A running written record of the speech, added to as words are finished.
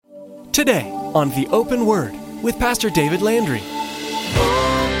Today on The Open Word with Pastor David Landry.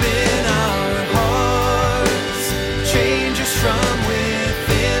 Open our hearts, change us from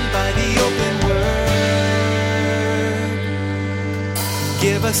within by the open word.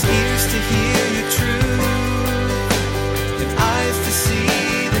 Give us ears to hear your truth and eyes to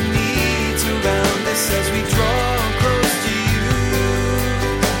see the needs around us as we draw close to you.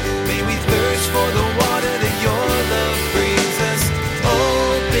 May we thirst for the water that your love brings us.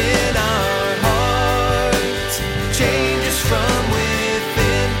 Open our hearts, change us from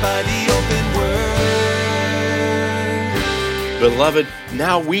within by the open word. Beloved,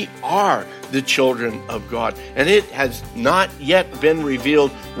 now we are the children of God, and it has not yet been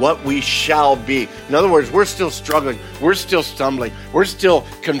revealed what we shall be. In other words, we're still struggling, we're still stumbling, we're still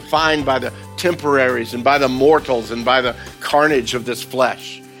confined by the temporaries and by the mortals and by the carnage of this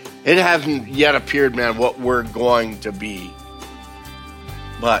flesh. It hasn't yet appeared, man, what we're going to be.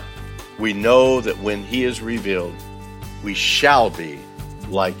 But we know that when he is revealed, we shall be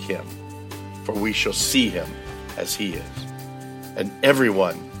like him, for we shall see him as he is. And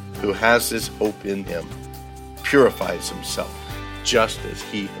everyone who has this hope in him purifies himself, just as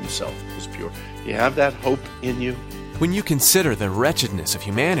he himself is pure. You have that hope in you? When you consider the wretchedness of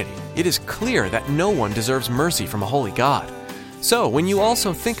humanity, it is clear that no one deserves mercy from a holy God. So, when you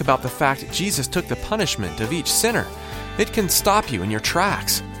also think about the fact Jesus took the punishment of each sinner, it can stop you in your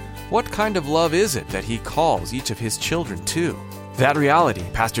tracks. What kind of love is it that he calls each of his children to? That reality,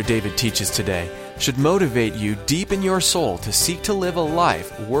 Pastor David teaches today, should motivate you deep in your soul to seek to live a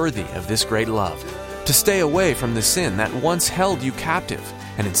life worthy of this great love, to stay away from the sin that once held you captive,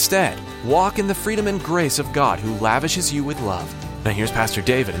 and instead walk in the freedom and grace of God who lavishes you with love. Now here's Pastor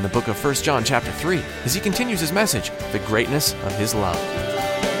David in the book of 1 John chapter 3 as he continues his message, the greatness of his love.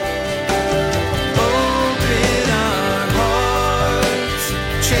 Open our hearts,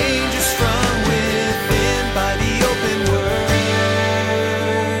 change us from within by the open word.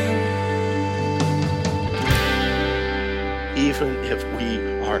 Even if we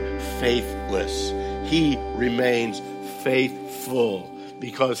are faithless, he remains faithful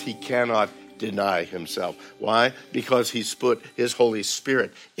because he cannot deny himself. Why? Because he's put his Holy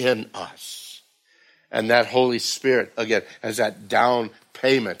Spirit in us. And that Holy Spirit, again, as that down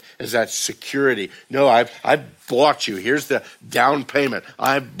payment, as that security. No, I've bought you. Here's the down payment.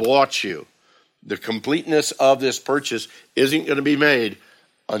 I bought you. The completeness of this purchase isn't going to be made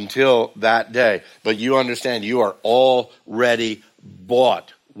until that day. But you understand, you are already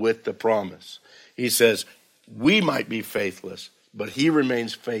bought with the promise. He says, we might be faithless, but he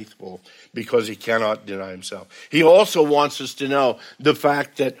remains faithful because he cannot deny himself. He also wants us to know the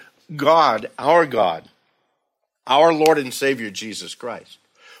fact that God, our Lord and Savior Jesus Christ,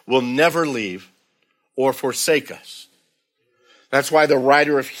 will never leave or forsake us. That's why the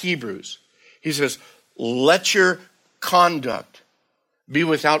writer of Hebrews, he says, let your conduct be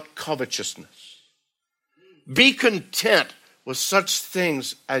without covetousness. Be content with such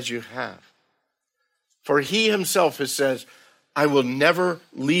things as you have. For he himself has said, I will never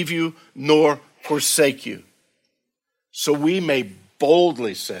leave you nor forsake you. So we may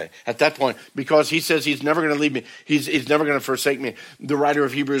boldly say, at that point, because he says he's never going to leave me, he's never going to forsake me, the writer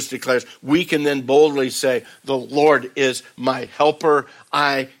of Hebrews declares, we can then boldly say, the Lord is my helper.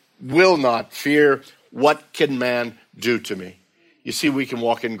 I will not fear. What can man do to me? You see, we can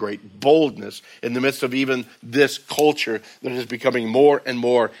walk in great boldness in the midst of even this culture that is becoming more and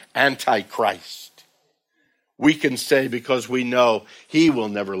more anti-Christ. We can say, because we know he will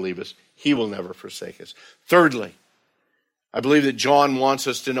never leave us, he will never forsake us. Thirdly, I believe that John wants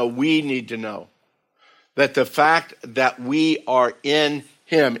us to know, we need to know, that the fact that we are in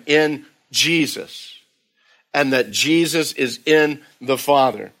him, in Jesus, and that Jesus is in the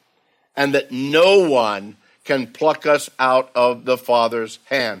Father, and that no one can pluck us out of the Father's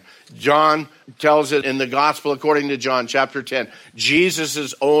hand. John tells it in the Gospel according to John chapter 10.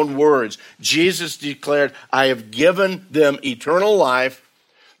 Jesus' own words. Jesus declared, I have given them eternal life.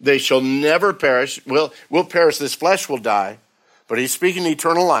 They shall never perish. We'll perish. This flesh will die. But he's speaking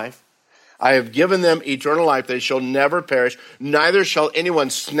eternal life. I have given them eternal life. They shall never perish. Neither shall anyone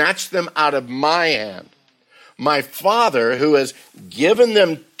snatch them out of my hand. My Father, who has given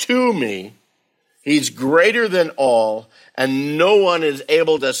them to me, he's greater than all, and no one is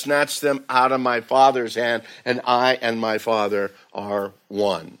able to snatch them out of my Father's hand, and I and my Father are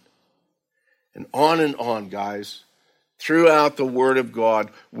one. And on, guys. Throughout the Word of God,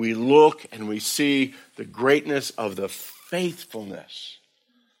 we look and we see the greatness of the faithfulness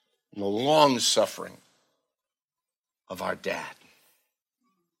and the long-suffering of our dad,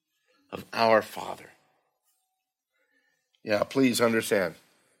 of our Father. Yeah, please understand.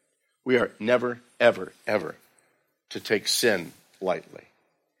 We are never, ever, ever to take sin lightly.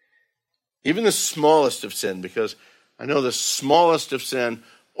 Even the smallest of sin, because I know the smallest of sin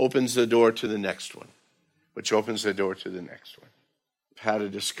opens the door to the next one, which opens the door to the next one. I've had a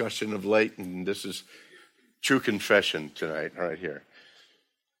discussion of late, and this is true confession tonight, right here,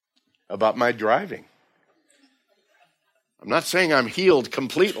 about my driving. I'm not saying I'm healed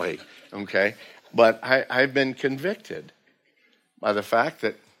completely, okay, but I've been convicted by the fact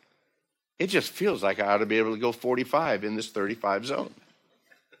that it just feels like I ought to be able to go 45 in this 35 zone.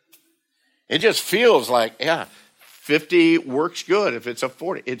 It just feels like, 50 works good if it's a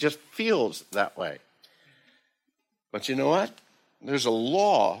 40. It just feels that way. But you know what? There's a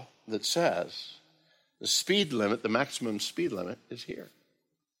law that says the speed limit, the maximum speed limit, is here.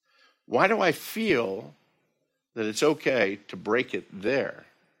 Why do I feel that it's okay to break it there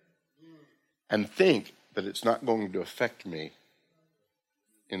and think that it's not going to affect me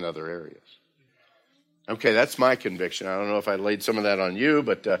in other areas? Okay, that's my conviction. I don't know if I laid some of that on you,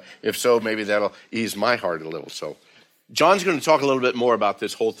 but if so, maybe that'll ease my heart a little. So John's going to talk a little bit more about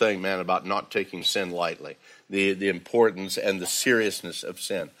this whole thing, man, about not taking sin lightly, the importance and the seriousness of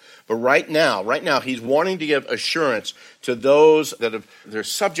sin. But right now, he's wanting to give assurance to those that they're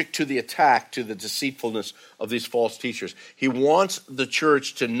subject to the attack, to the deceitfulness of these false teachers. He wants the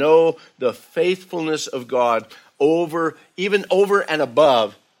church to know the faithfulness of God even over and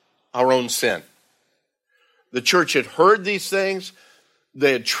above our own sin. The church had heard these things,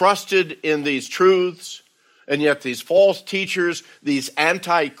 they had trusted in these truths, and yet these false teachers, these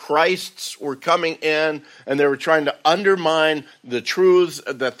antichrists were coming in, and they were trying to undermine the truths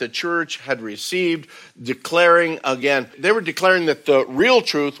that the church had received, they were declaring that the real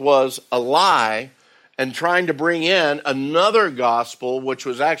truth was a lie, and trying to bring in another gospel, which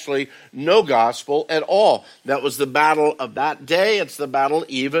was actually no gospel at all. That was the battle of that day. It's the battle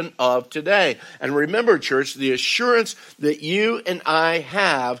even of today. And remember, church, the assurance that you and I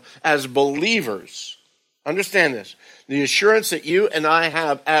have as believers, understand this, the assurance that you and I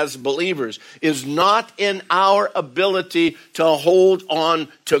have as believers is not in our ability to hold on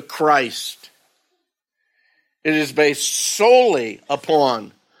to Christ. It is based solely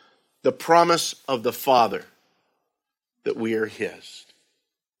upon the promise of the Father that we are His.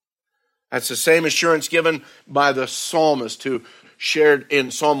 That's the same assurance given by the psalmist who shared in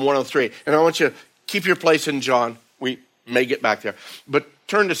Psalm 103. And I want you to keep your place in John. We may get back there. But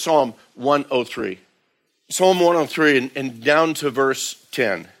turn to Psalm 103. Psalm 103 and down to verse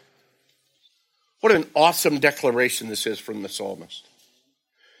 10. What an awesome declaration this is from the psalmist.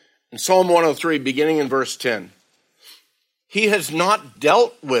 In Psalm 103, beginning in verse 10. He has not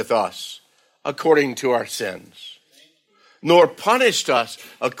dealt with us according to our sins, nor punished us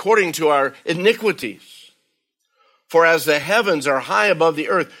according to our iniquities. For as the heavens are high above the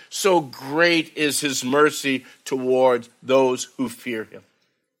earth, so great is his mercy towards those who fear him.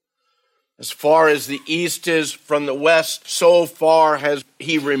 As far as the east is from the west, so far has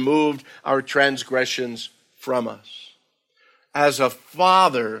he removed our transgressions from us. As a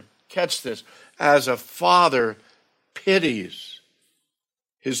father, catch this, as a father pities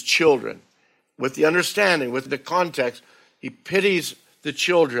his children, with the understanding, with the context, he pities the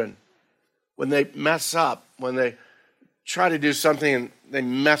children when they mess up, when they try to do something and they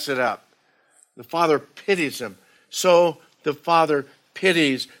mess it up. The Father pities them. So the Father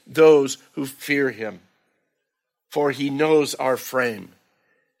pities those who fear him. For he knows our frame.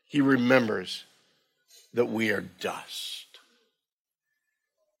 He remembers that we are dust.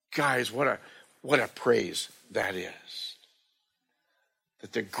 Guys, what a praise that is.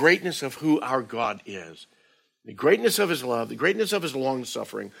 That the greatness of who our God is, the greatness of his love, the greatness of his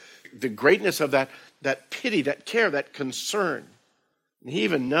long-suffering, the greatness of that pity, that care, that concern. And he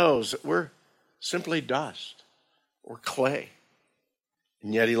even knows that we're simply dust or clay,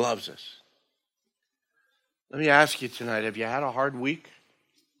 and yet he loves us. Let me ask you tonight, have you had a hard week?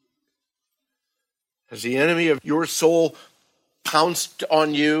 Has the enemy of your soul pounced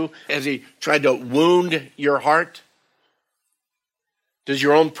on you? Has he tried to wound your heart? Does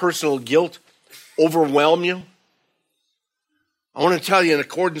your own personal guilt overwhelm you? I want to tell you, in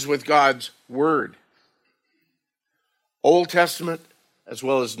accordance with God's word, Old Testament as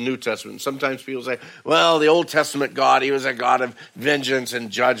well as New Testament. Sometimes people say, well, the Old Testament God, he was a God of vengeance and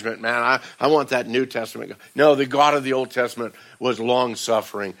judgment. Man, I want that New Testament God. No, the God of the Old Testament was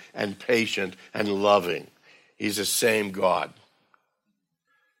long-suffering and patient and loving. He's the same God.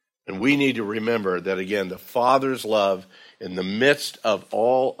 And we need to remember that, again, the Father's love in the midst of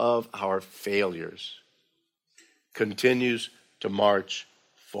all of our failures continues to march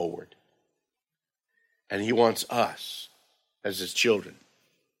forward. And he wants us, as his children,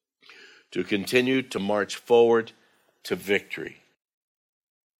 to continue to march forward to victory.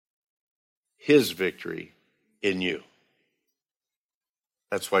 His victory in you.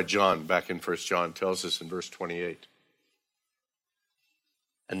 That's why John, back in 1 John, tells us in verse 28,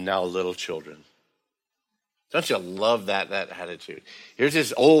 and now little children. Don't you love that attitude? Here's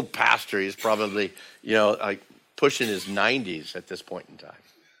this old pastor. He's probably, like pushing his 90s at this point in time.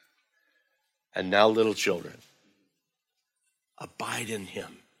 And now little children, abide in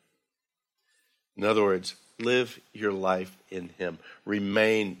him. In other words, live your life in him.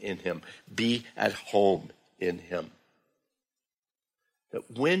 Remain in him. Be at home in him.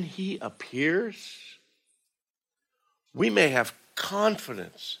 That when he appears, we may have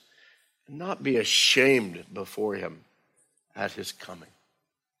confidence and not be ashamed before him at his coming.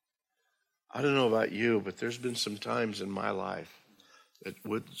 I don't know about you, but there's been some times in my life that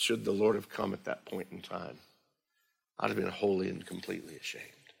should the Lord have come at that point in time, I'd have been wholly and completely ashamed.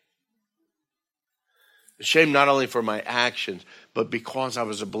 Ashamed not only for my actions, but because I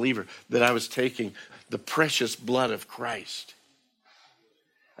was a believer, that I was taking the precious blood of Christ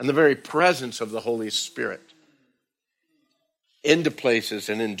and the very presence of the Holy Spirit into places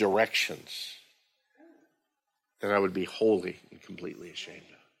and in directions that I would be wholly and completely ashamed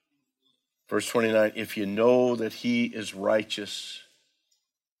of. Verse 29, if you know that he is righteous,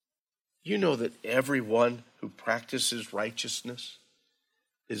 you know that everyone who practices righteousness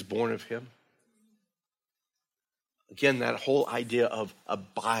is born of him. Again, that whole idea of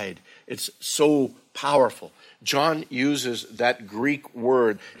abide, it's so powerful. John uses that Greek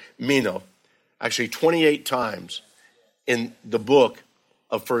word, meno, actually 28 times in the book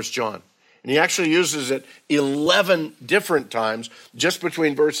of 1 John. And he actually uses it 11 different times just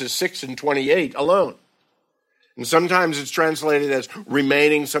between verses 6 and 28 alone. And sometimes it's translated as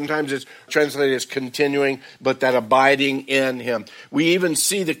remaining, sometimes it's translated as continuing, but that abiding in him. We even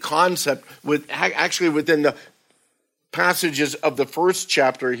see the concept within the passages of the first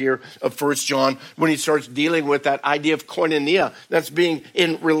chapter here of 1 John when he starts dealing with that idea of koinonia. That's being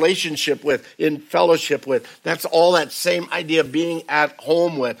in relationship with, in fellowship with. That's all that same idea of being at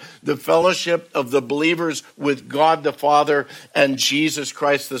home with. The fellowship of the believers with God the Father and Jesus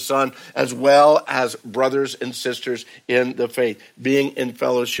Christ the Son, as well as brothers and sisters in the faith, being in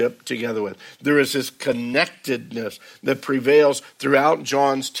fellowship together with. There is this connectedness that prevails throughout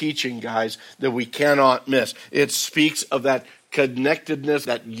John's teaching, guys, that we cannot miss. It speaks of that connectedness,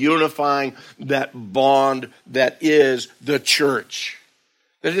 that unifying, that bond that is the church.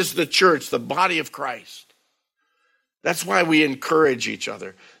 That is the church, the body of Christ. That's why we encourage each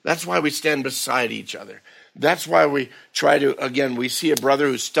other. That's why we stand beside each other. That's why we try to, again, we see a brother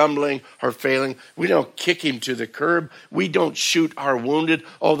who's stumbling or failing. We don't kick him to the curb. We don't shoot our wounded,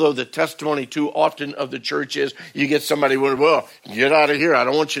 although the testimony too often of the church is you get somebody wounded, well, get out of here. I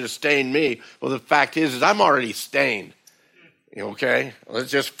don't want you to stain me. Well, the fact is I'm already stained. Okay? Let's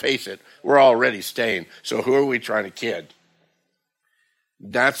just face it. We're already stained. So who are we trying to kid?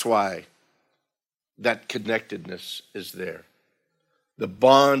 That's why that connectedness is there. The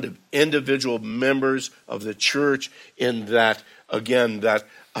bond of individual members of the church in that, again, that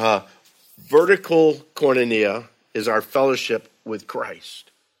vertical koinonia is our fellowship with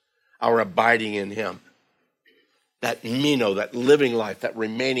Christ, our abiding in him. That meno, that living life, that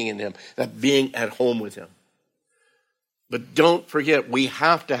remaining in him, that being at home with him. But don't forget, we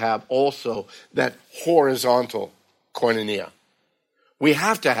have to have also that horizontal koinonia. We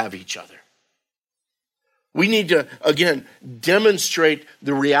have to have each other. We need to, again, demonstrate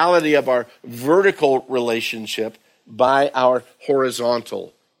the reality of our vertical relationship by our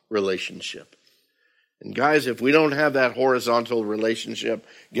horizontal relationship. And guys, if we don't have that horizontal relationship,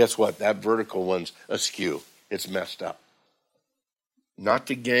 guess what? That vertical one's askew. It's messed up. Not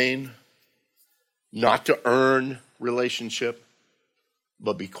to gain, not to earn relationship,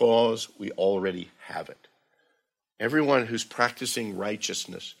 but because we already have it. Everyone who's practicing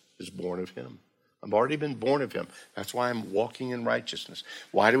righteousness is born of him. I've already been born of him. That's why I'm walking in righteousness.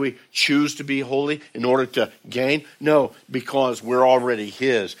 Why do we choose to be holy? In order to gain? No, because we're already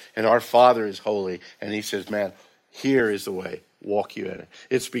his, and our Father is holy. And he says, man, here is the way. Walk you in it.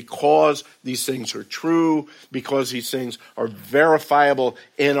 It's because these things are true, because these things are verifiable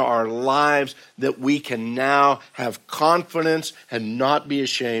in our lives, that we can now have confidence and not be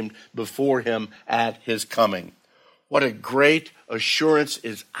ashamed before him at his coming. What a great assurance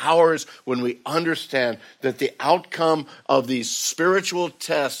is ours when we understand that the outcome of these spiritual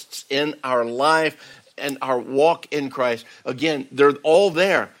tests in our life and our walk in Christ, again, they're all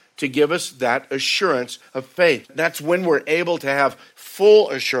there to give us that assurance of faith. That's when we're able to have full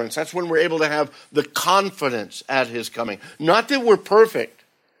assurance. That's when we're able to have the confidence at his coming. Not that we're perfect,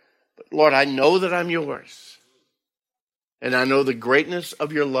 Lord, I know that I'm yours. And I know the greatness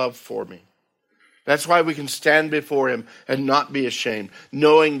of your love for me. That's why we can stand before him and not be ashamed,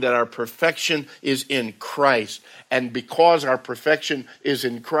 knowing that our perfection is in Christ. And because our perfection is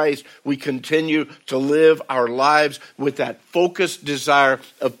in Christ, we continue to live our lives with that focused desire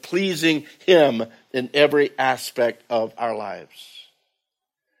of pleasing him in every aspect of our lives.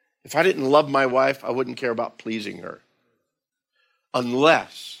 If I didn't love my wife, I wouldn't care about pleasing her.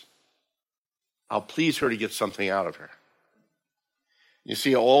 Unless I'll please her to get something out of her. You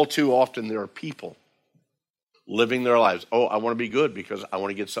see, all too often there are people living their lives. Oh, I want to be good because I want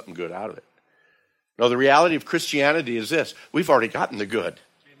to get something good out of it. No, the reality of Christianity is this. We've already gotten the good.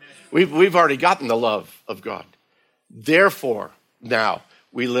 We've already gotten the love of God. Therefore, now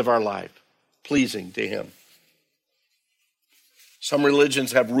we live our life pleasing to him. Some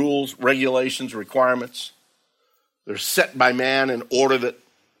religions have rules, regulations, requirements. They're set by man in order that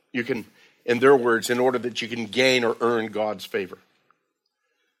you can, in their words, in order that you can gain or earn God's favor.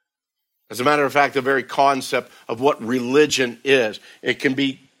 As a matter of fact, the very concept of what religion is, it can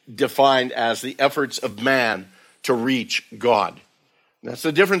be defined as the efforts of man to reach God. And that's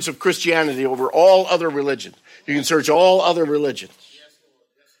the difference of Christianity over all other religions. You can search all other religions.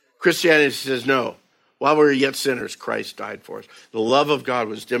 Christianity says no. While we were yet sinners, Christ died for us. The love of God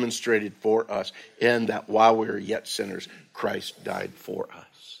was demonstrated for us in that while we were yet sinners, Christ died for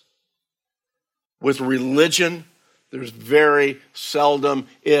us. With religion, there's very seldom,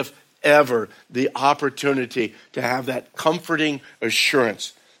 if ever, the opportunity to have that comforting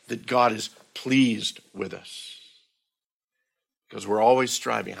assurance that God is pleased with us. Because we're always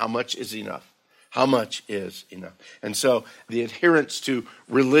striving. How much is enough? How much is enough? And so the adherents to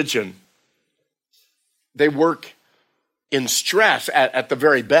religion, they work in stress at the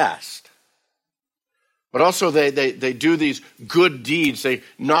very best. But also they do these good deeds. They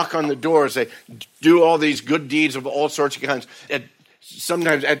knock on the doors. They do all these good deeds of all sorts of kinds.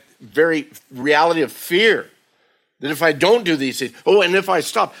 Sometimes at very reality of fear. That if I don't do these things, and if I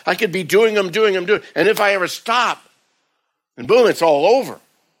stop, I could be doing them. And if I ever stop, and boom, it's all over.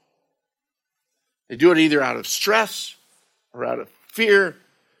 They do it either out of stress or out of fear,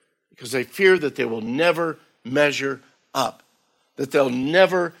 because they fear that they will never measure up, that they'll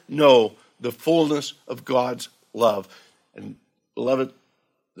never know the fullness of God's love. And beloved,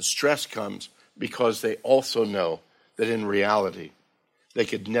 the stress comes because they also know that in reality, they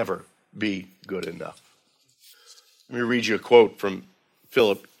could never be good enough. Let me read you a quote from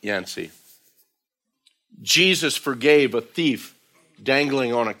Philip Yancey. Jesus forgave a thief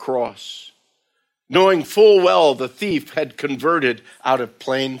dangling on a cross, knowing full well the thief had converted out of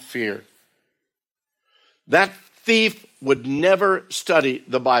plain fear. That thief would never study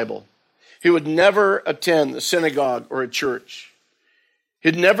the Bible. He would never attend the synagogue or a church.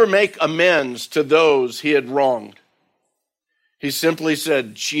 He'd never make amends to those he had wronged. He simply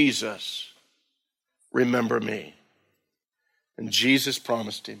said, Jesus, remember me. And Jesus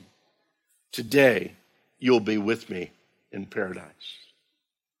promised him, today you'll be with me in paradise.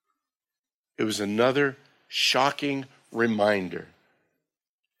 It was another shocking reminder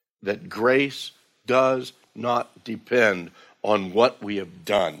that grace does not depend on what we have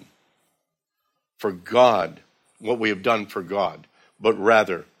done for God, what we have done for God, but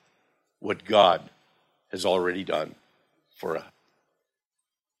rather what God has already done for us.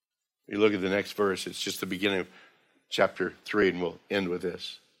 You look at the next verse, it's just the beginning of chapter 3, and we'll end with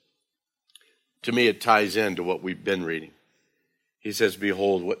this. To me, it ties into what we've been reading. He says,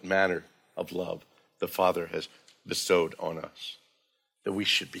 behold, what manner of love the Father has bestowed on us, that we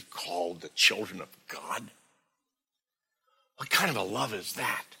should be called the children of God. What kind of a love is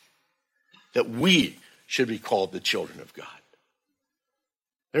that? That we should be called the children of God.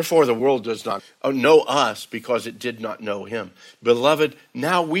 Therefore, the world does not know us because it did not know him. Beloved,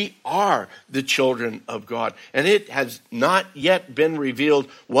 now we are the children of God, and it has not yet been revealed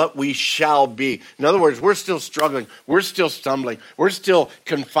what we shall be. In other words, we're still struggling. We're still stumbling. We're still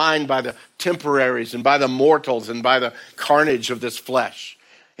confined by the temporaries and by the mortals and by the carnage of this flesh.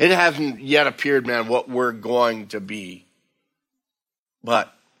 It hasn't yet appeared, man, what we're going to be.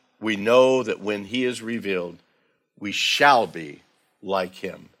 But we know that when he is revealed, we shall be like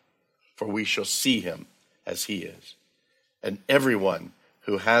him, for we shall see him as he is. And everyone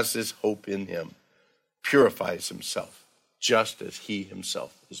who has this hope in him purifies himself, just as he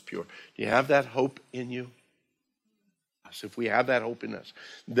himself is pure. Do you have that hope in you? Yes, if we have that hope in us,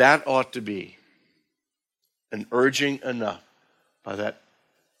 that ought to be an urging enough by that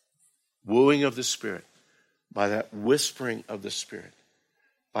wooing of the Spirit, by that whispering of the Spirit,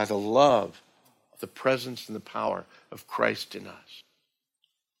 by the love, the presence and the power of Christ in us.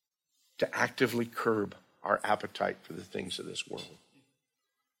 to actively curb our appetite for the things of this world.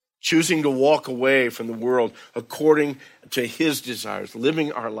 Choosing to walk away from the world according to his desires,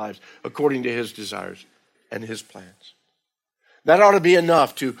 living our lives according to his desires and his plans. That ought to be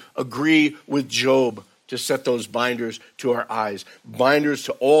enough to agree with Job to set those binders to our eyes, binders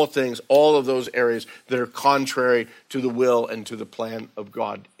to all things, all of those areas that are contrary to the will and to the plan of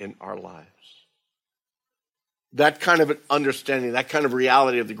God in our lives. That kind of an understanding, that kind of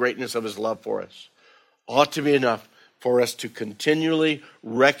reality of the greatness of his love for us ought to be enough for us to continually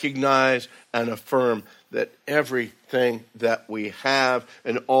recognize and affirm that everything that we have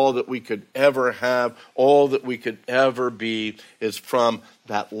and all that we could ever have, all that we could ever be is from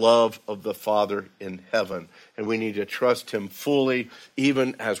that love of the Father in heaven. And we need to trust him fully,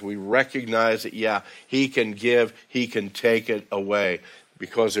 even as we recognize that, yeah, he can give, he can take it away,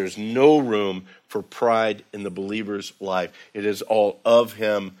 because there's no room for pride in the believer's life. It is all of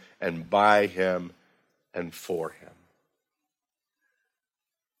him and by him and for him.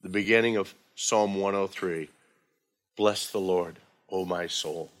 The beginning of Psalm 103, bless the Lord, O my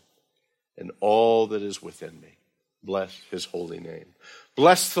soul, and all that is within me. Bless his holy name.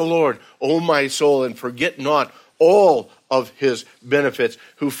 Bless the Lord, O my soul, and forget not all of his benefits,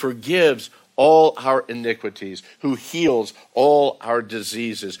 who forgives all our iniquities, who heals all our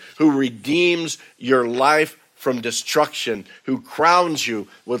diseases, who redeems your life from destruction, who crowns you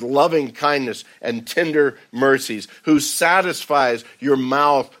with loving kindness and tender mercies, who satisfies your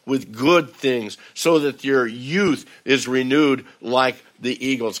mouth with good things so that your youth is renewed like the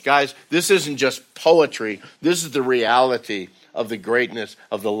eagles. Guys, this isn't just poetry. This is the reality of the greatness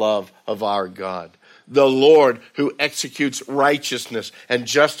of the love of our God. The Lord who executes righteousness and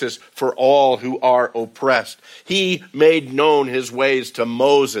justice for all who are oppressed. He made known his ways to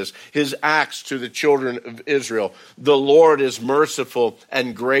Moses, his acts to the children of Israel. The Lord is merciful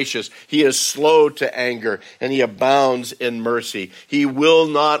and gracious. He is slow to anger, and he abounds in mercy. He will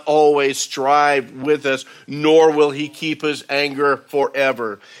not always strive with us, nor will he keep his anger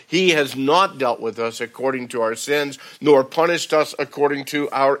forever. He has not dealt with us according to our sins, nor punished us according to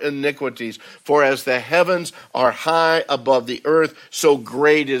our iniquities. For as the heavens are high above the earth, so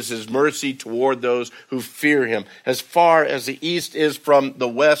great is his mercy toward those who fear him. As far as the east is from the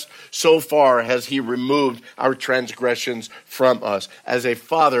west, so far has he removed our transgressions from us. As a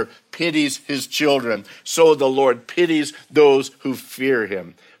father pities his children, so the Lord pities those who fear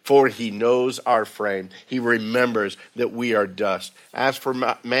him. For he knows our frame. He remembers that we are dust. As for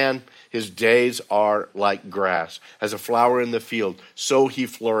man, his days are like grass. As a flower in the field, so he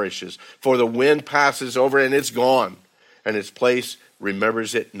flourishes. For the wind passes over and it's gone, and its place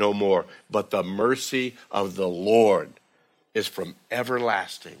remembers it no more. But the mercy of the Lord is from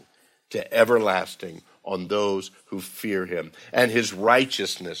everlasting to everlasting on those who fear him, and his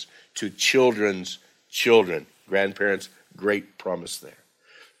righteousness to children's children. Grandparents, great promise there.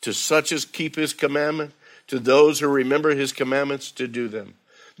 To such as keep his commandment, to those who remember his commandments to do them.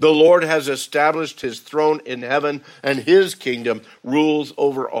 The Lord has established his throne in heaven, and his kingdom rules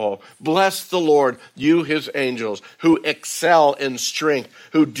over all. Bless the Lord, you his angels, who excel in strength,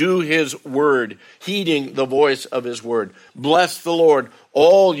 who do his word, heeding the voice of his word. Bless the Lord,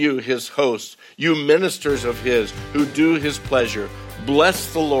 all you his hosts, you ministers of his, who do his pleasure.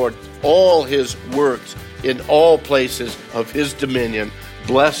 Bless the Lord, all his works in all places of his dominion.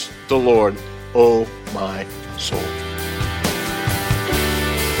 Bless the Lord, O my soul.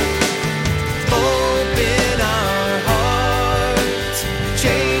 Open our hearts,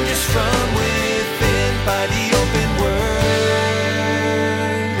 change us from within by the open word.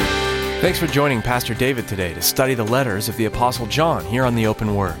 Thanks for joining Pastor David today to study the letters of the Apostle John here on the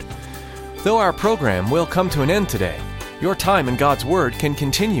Open Word. Though our program will come to an end today, your time in God's Word can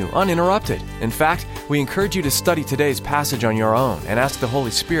continue uninterrupted. In fact, we encourage you to study today's passage on your own and ask the Holy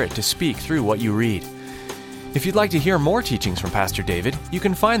Spirit to speak through what you read. If you'd like to hear more teachings from Pastor David, you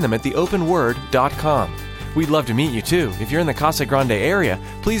can find them at theopenword.com. We'd love to meet you too. If you're in the Casa Grande area,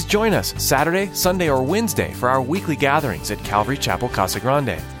 please join us Saturday, Sunday, or Wednesday for our weekly gatherings at Calvary Chapel, Casa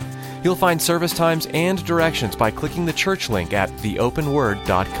Grande. You'll find service times and directions by clicking the church link at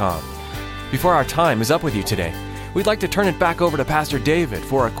theopenword.com. Before our time is up with you today, we'd like to turn it back over to Pastor David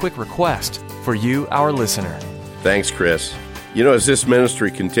for a quick request for you, our listener. Thanks, Chris. You know, as this ministry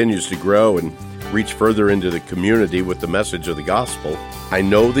continues to grow and reach further into the community with the message of the gospel, I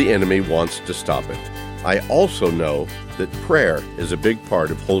know the enemy wants to stop it. I also know that prayer is a big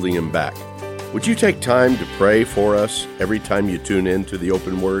part of holding him back. Would you take time to pray for us every time you tune in to the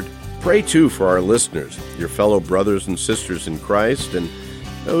Open Word? Pray too for our listeners, your fellow brothers and sisters in Christ, and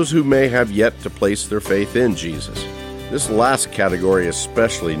those who may have yet to place their faith in Jesus. This last category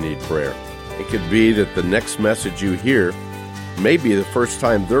especially need prayer. It could be that the next message you hear may be the first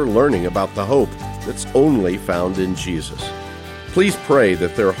time they're learning about the hope that's only found in Jesus. Please pray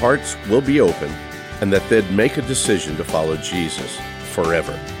that their hearts will be open and that they'd make a decision to follow Jesus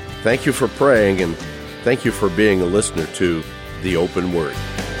forever. Thank you for praying, and thank you for being a listener to The Open Word.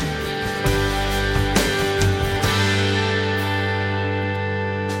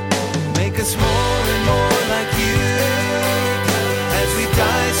 Make us more